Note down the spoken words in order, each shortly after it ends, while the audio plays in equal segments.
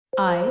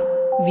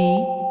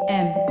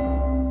IVM.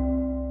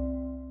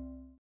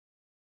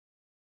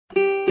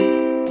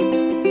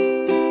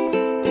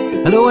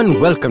 Hello and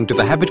welcome to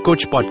the Habit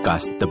Coach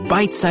Podcast, the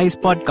bite-sized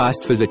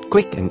podcast filled with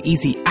quick and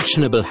easy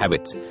actionable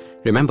habits.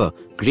 Remember,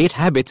 great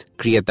habits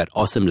create that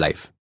awesome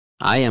life.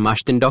 I am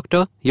Ashton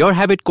Doctor, your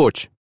habit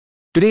coach.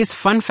 Today's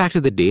fun fact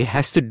of the day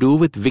has to do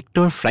with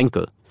Viktor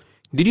Frankl.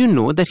 Did you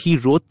know that he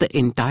wrote the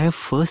entire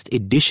first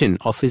edition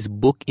of his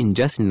book in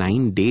just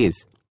 9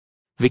 days?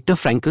 Viktor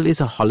Frankl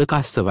is a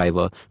Holocaust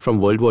survivor from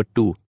World War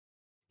II.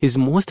 His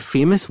most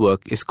famous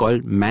work is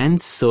called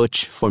Man's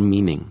Search for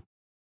Meaning.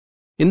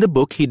 In the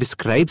book, he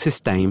describes his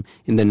time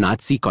in the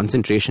Nazi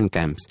concentration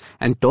camps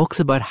and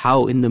talks about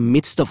how, in the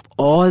midst of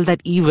all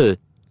that evil,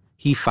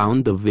 he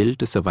found the will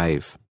to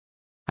survive.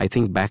 I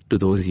think back to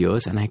those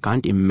years and I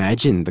can't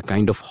imagine the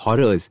kind of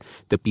horrors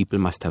the people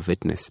must have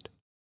witnessed.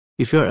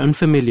 If you're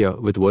unfamiliar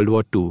with World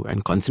War II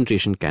and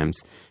concentration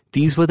camps,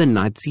 these were the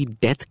Nazi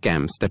death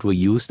camps that were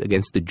used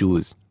against the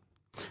Jews.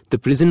 The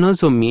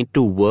prisoners were made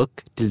to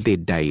work till they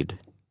died.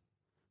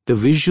 The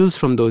visuals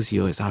from those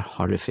years are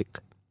horrific.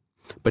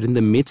 But in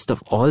the midst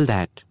of all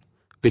that,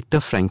 Viktor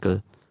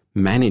Frankl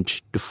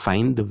managed to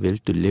find the will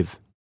to live.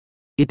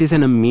 It is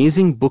an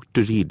amazing book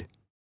to read.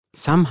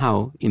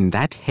 Somehow, in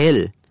that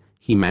hell,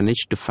 he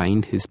managed to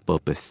find his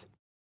purpose.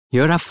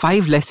 Here are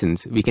 5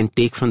 lessons we can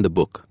take from the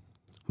book.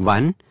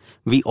 1.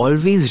 We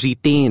always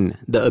retain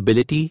the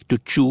ability to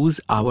choose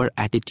our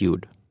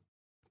attitude.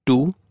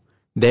 2.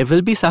 There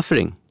will be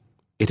suffering.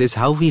 It is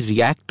how we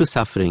react to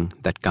suffering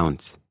that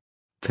counts.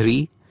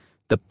 3.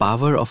 The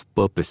power of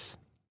purpose.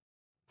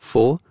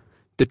 4.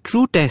 The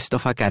true test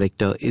of our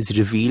character is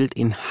revealed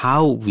in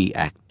how we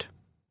act.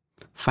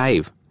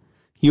 5.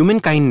 Human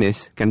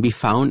kindness can be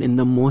found in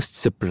the most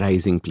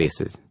surprising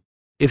places.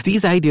 If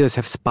these ideas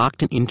have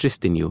sparked an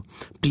interest in you,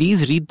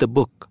 please read the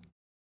book.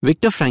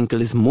 Viktor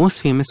Frankl is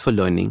most famous for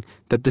learning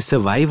that the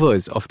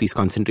survivors of these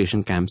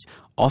concentration camps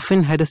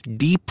often had a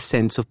deep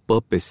sense of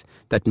purpose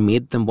that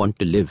made them want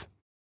to live.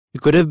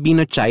 It could have been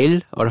a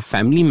child or a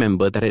family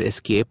member that had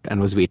escaped and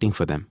was waiting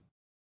for them.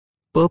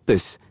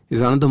 Purpose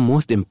is one of the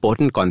most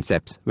important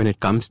concepts when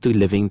it comes to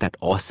living that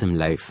awesome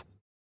life.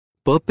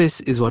 Purpose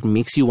is what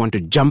makes you want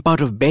to jump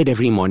out of bed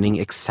every morning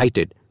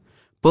excited.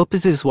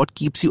 Purpose is what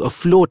keeps you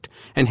afloat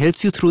and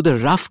helps you through the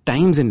rough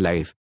times in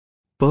life.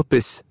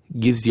 Purpose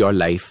gives your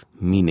life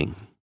meaning.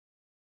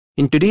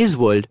 In today's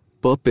world,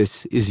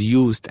 purpose is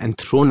used and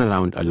thrown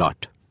around a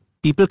lot.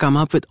 People come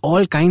up with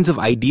all kinds of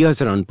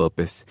ideas around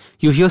purpose.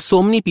 You hear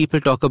so many people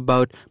talk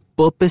about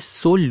purpose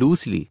so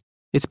loosely.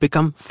 It's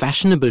become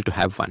fashionable to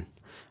have one.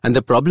 And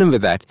the problem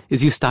with that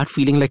is you start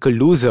feeling like a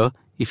loser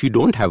if you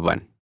don't have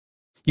one.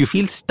 You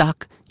feel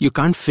stuck. You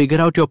can't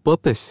figure out your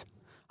purpose.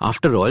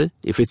 After all,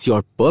 if it's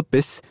your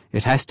purpose,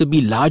 it has to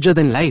be larger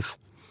than life.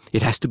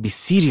 It has to be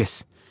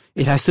serious.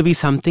 It has to be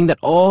something that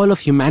all of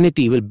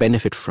humanity will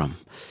benefit from.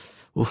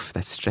 Oof,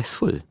 that's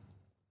stressful.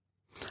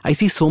 I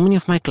see so many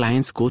of my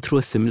clients go through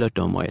a similar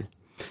turmoil.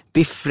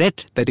 They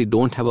fret that they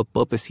don't have a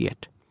purpose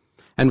yet.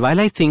 And while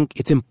I think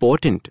it's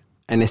important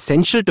and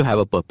essential to have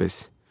a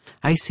purpose,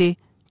 I say,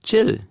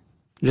 chill,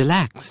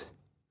 relax.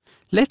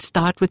 Let's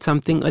start with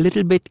something a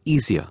little bit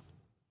easier.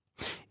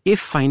 If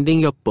finding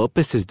your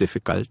purpose is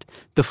difficult,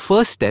 the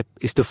first step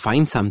is to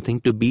find something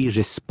to be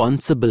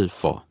responsible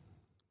for.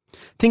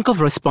 Think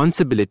of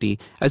responsibility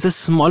as a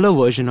smaller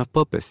version of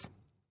purpose.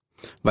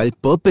 While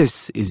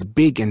purpose is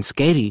big and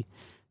scary,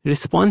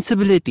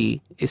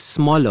 responsibility is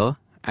smaller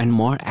and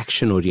more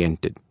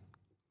action-oriented.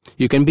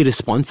 You can be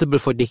responsible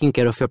for taking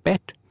care of your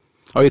pet,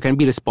 or you can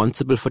be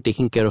responsible for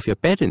taking care of your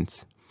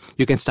parents.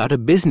 You can start a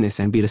business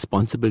and be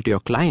responsible to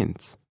your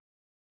clients.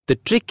 The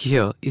trick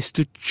here is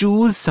to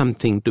choose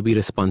something to be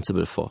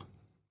responsible for.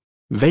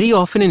 Very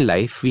often in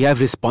life, we have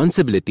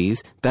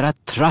responsibilities that are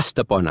thrust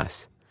upon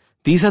us.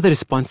 These are the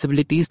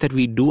responsibilities that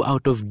we do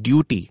out of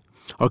duty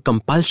or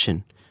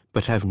compulsion,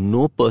 but have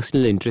no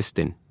personal interest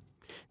in.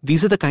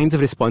 These are the kinds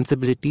of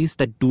responsibilities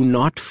that do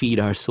not feed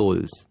our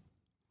souls.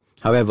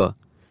 However,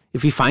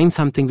 if we find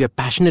something we are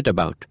passionate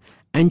about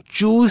and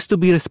choose to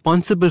be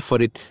responsible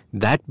for it,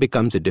 that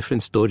becomes a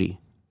different story.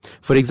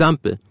 For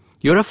example,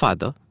 you're a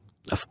father.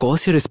 Of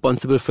course, you're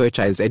responsible for your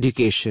child's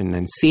education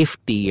and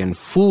safety and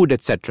food,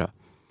 etc.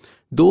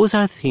 Those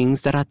are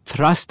things that are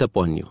thrust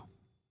upon you.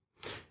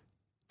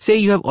 Say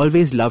you have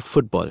always loved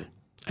football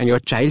and your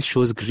child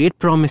shows great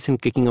promise in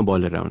kicking a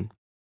ball around.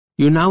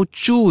 You now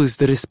choose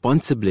the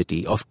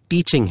responsibility of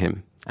teaching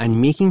him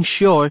and making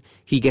sure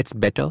he gets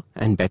better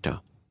and better.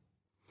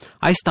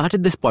 I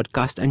started this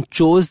podcast and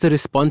chose the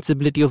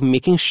responsibility of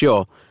making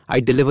sure I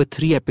deliver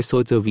 3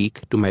 episodes a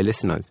week to my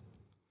listeners.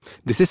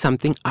 This is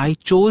something I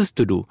chose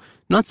to do,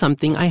 not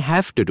something I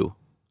have to do.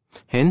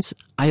 Hence,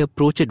 I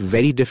approach it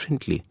very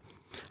differently.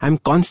 I'm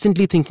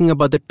constantly thinking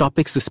about the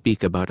topics to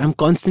speak about. I'm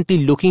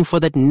constantly looking for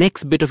that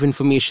next bit of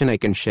information I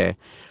can share.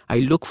 I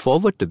look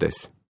forward to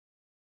this.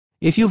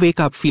 If you wake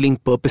up feeling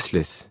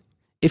purposeless,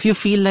 if you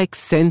feel like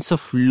sense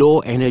of low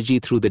energy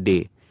through the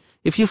day,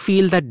 if you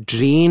feel that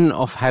drain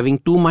of having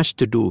too much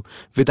to do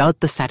without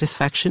the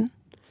satisfaction,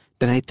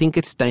 then I think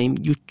it's time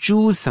you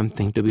choose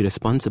something to be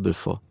responsible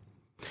for.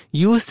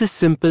 Use this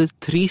simple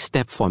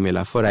 3-step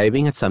formula for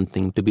arriving at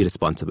something to be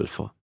responsible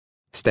for.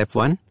 Step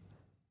 1.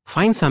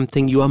 Find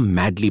something you are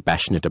madly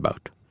passionate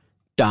about.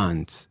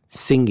 Dance,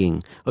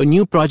 singing, a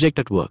new project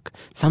at work,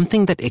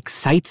 something that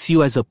excites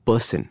you as a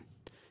person.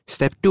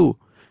 Step 2.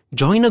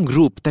 Join a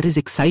group that is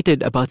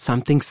excited about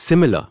something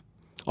similar,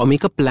 or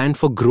make a plan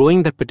for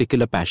growing that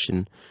particular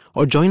passion,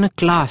 or join a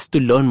class to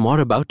learn more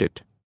about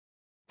it.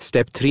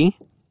 Step 3.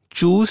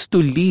 Choose to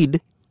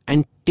lead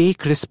and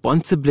take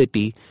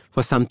responsibility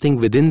for something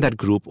within that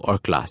group or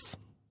class.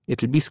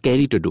 It will be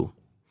scary to do.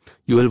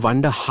 You will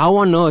wonder how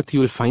on earth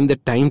you will find the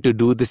time to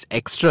do this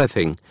extra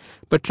thing.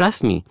 But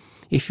trust me,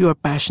 if you are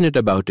passionate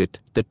about it,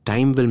 the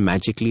time will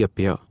magically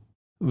appear.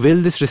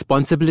 Will this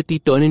responsibility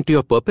turn into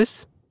your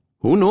purpose?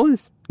 Who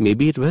knows?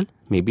 Maybe it will,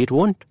 maybe it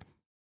won't.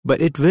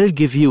 But it will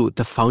give you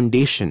the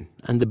foundation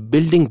and the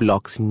building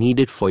blocks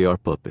needed for your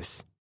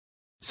purpose.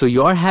 So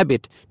your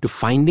habit to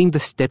finding the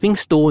stepping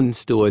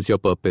stones towards your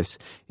purpose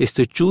is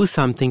to choose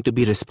something to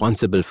be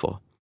responsible for,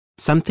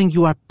 something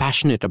you are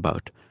passionate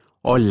about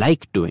or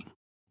like doing.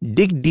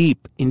 Dig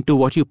deep into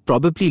what you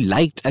probably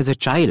liked as a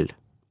child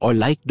or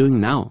like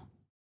doing now.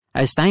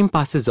 As time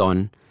passes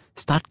on,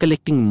 start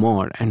collecting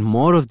more and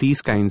more of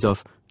these kinds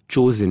of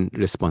chosen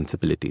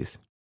responsibilities.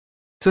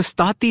 So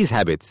start these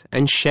habits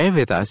and share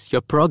with us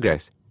your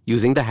progress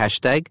using the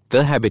hashtag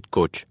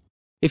 #TheHabitCoach.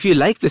 If you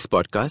like this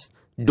podcast,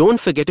 don't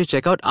forget to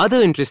check out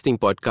other interesting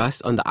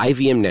podcasts on the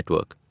IVM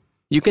network.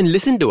 You can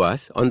listen to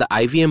us on the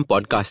IVM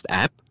Podcast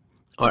app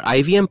or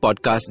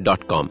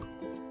ivmpodcast.com.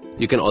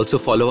 You can also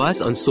follow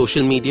us on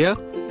social media.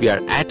 We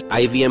are at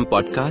IVM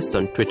Podcasts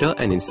on Twitter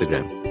and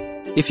Instagram.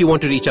 If you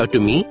want to reach out to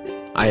me,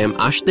 I am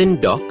Ashtin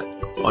Doc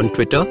on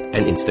Twitter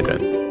and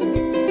Instagram.